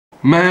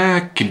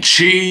Mac and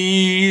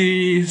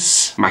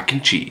cheese. Mac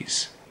and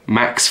cheese.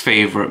 Mac's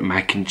favorite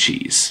mac and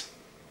cheese.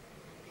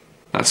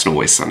 That's an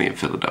Always Sunny in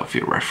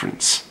Philadelphia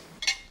reference.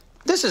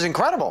 This is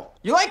incredible.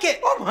 You like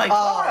it? Oh my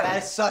God.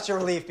 That is such a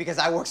relief because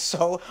I worked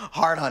so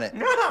hard on it.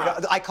 No. You know,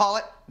 I call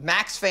it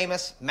Mac's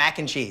famous mac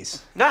and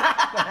cheese.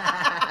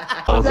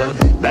 All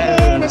the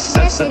bare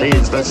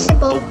necessities, the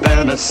simple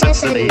bare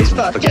necessities.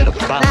 Forget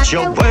about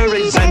your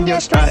worries and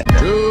your strife.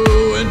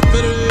 To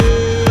infinity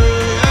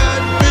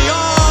and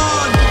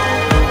beyond.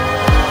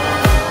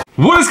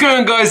 What is going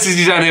on, guys?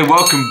 Disney Dan here.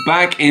 Welcome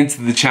back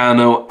into the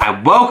channel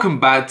and welcome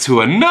back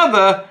to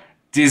another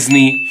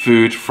Disney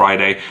Food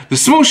Friday, the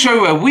small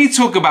show where we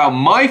talk about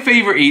my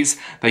favorite eats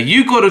that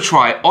you gotta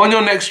try on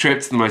your next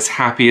trip to the most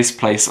happiest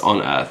place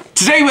on earth.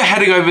 Today we're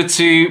heading over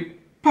to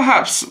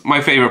perhaps my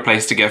favorite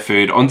place to get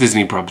food on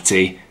Disney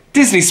property,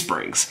 Disney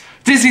Springs.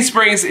 Disney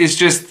Springs is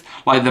just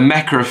like the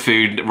mecca of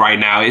food right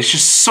now. It's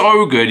just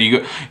so good.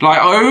 You got,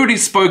 like, I already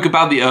spoke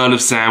about the Earl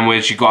of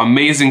Sandwich. You got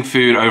amazing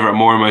food over at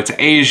Morimoto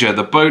Asia,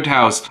 the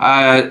Boathouse,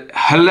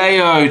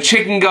 Haleo,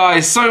 Chicken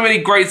Guys, so many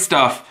great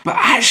stuff. But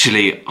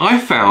actually, I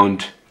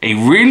found a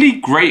really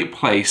great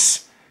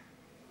place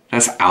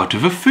that's out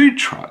of a food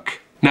truck.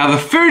 Now, the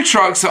food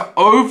trucks are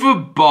over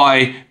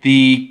by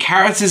the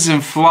Characters in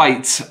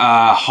Flight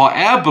hot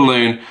air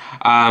balloon,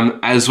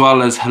 as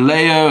well as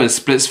Haleo and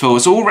Splitsville.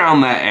 It's all around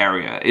that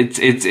area.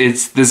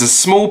 There's a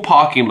small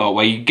parking lot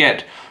where you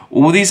get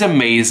all these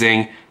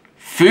amazing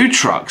food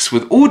trucks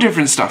with all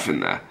different stuff in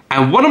there.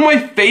 And one of my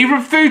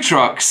favorite food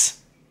trucks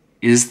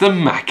is the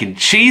mac and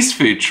cheese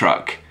food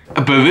truck.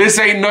 But this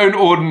ain't no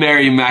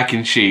ordinary mac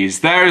and cheese.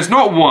 There is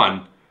not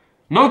one,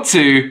 not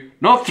two,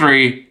 not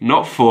three,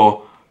 not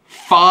four,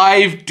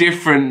 5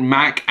 different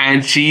mac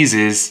and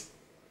cheeses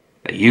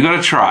that you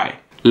gotta try.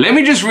 Let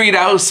me just read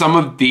out some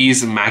of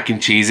these mac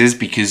and cheeses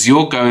because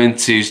you're going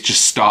to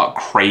just start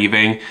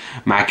craving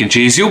mac and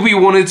cheese. You'll be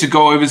wanting to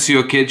go over to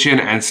your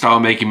kitchen and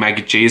start making mac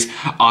and cheese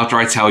after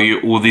I tell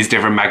you all these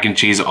different mac and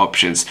cheese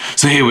options.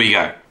 So here we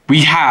go.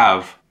 We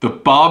have the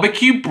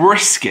barbecue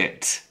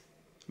brisket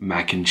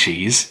mac and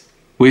cheese,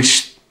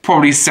 which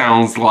probably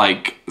sounds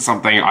like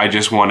something I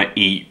just want to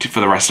eat for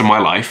the rest of my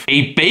life.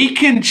 A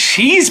bacon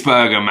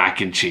cheeseburger mac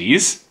and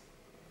cheese.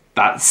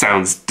 That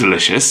sounds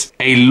delicious.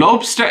 A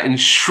lobster and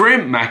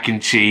shrimp mac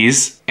and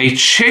cheese. A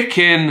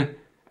chicken,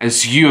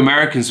 as you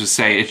Americans would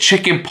say, a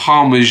chicken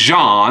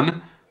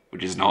parmesan,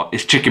 which is not,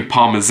 it's chicken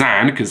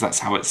parmesan, because that's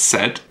how it's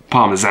said.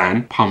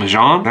 Parmesan.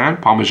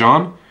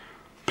 Parmesan.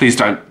 Please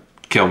don't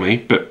kill me,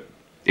 but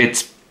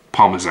it's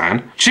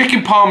parmesan.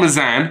 Chicken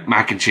parmesan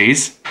mac and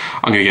cheese.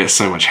 I'm gonna get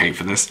so much hate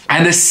for this.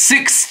 And a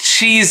 6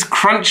 cheese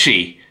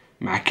crunchy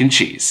mac and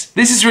cheese.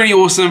 This is really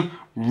awesome.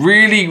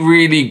 Really,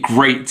 really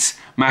great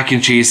mac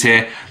and cheese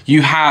here.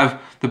 You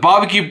have the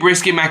barbecue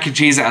brisket mac and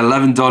cheese at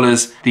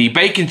 $11, the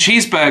bacon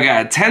cheeseburger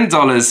at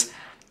 $10,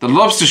 the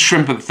lobster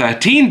shrimp at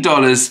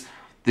 $13,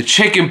 the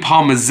chicken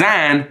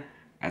parmesan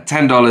at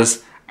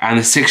 $10, and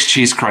the 6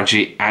 cheese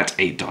crunchy at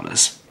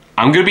 $8.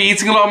 I'm gonna be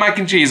eating a lot of mac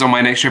and cheese on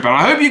my next trip, and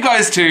I hope you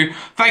guys too.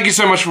 Thank you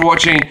so much for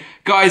watching.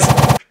 Guys,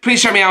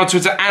 please check me out on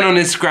Twitter and on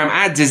Instagram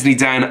at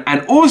DisneyDan,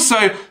 and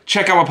also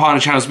check out my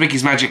partner channels,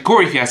 Mickey's Magic,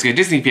 Corey Fiasco,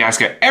 Disney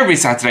Fiasco, every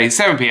Saturday,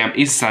 7 PM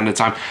Eastern Standard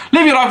Time.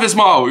 Live your life with a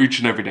smile each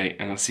and every day,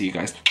 and I'll see you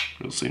guys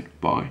real soon.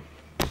 Bye.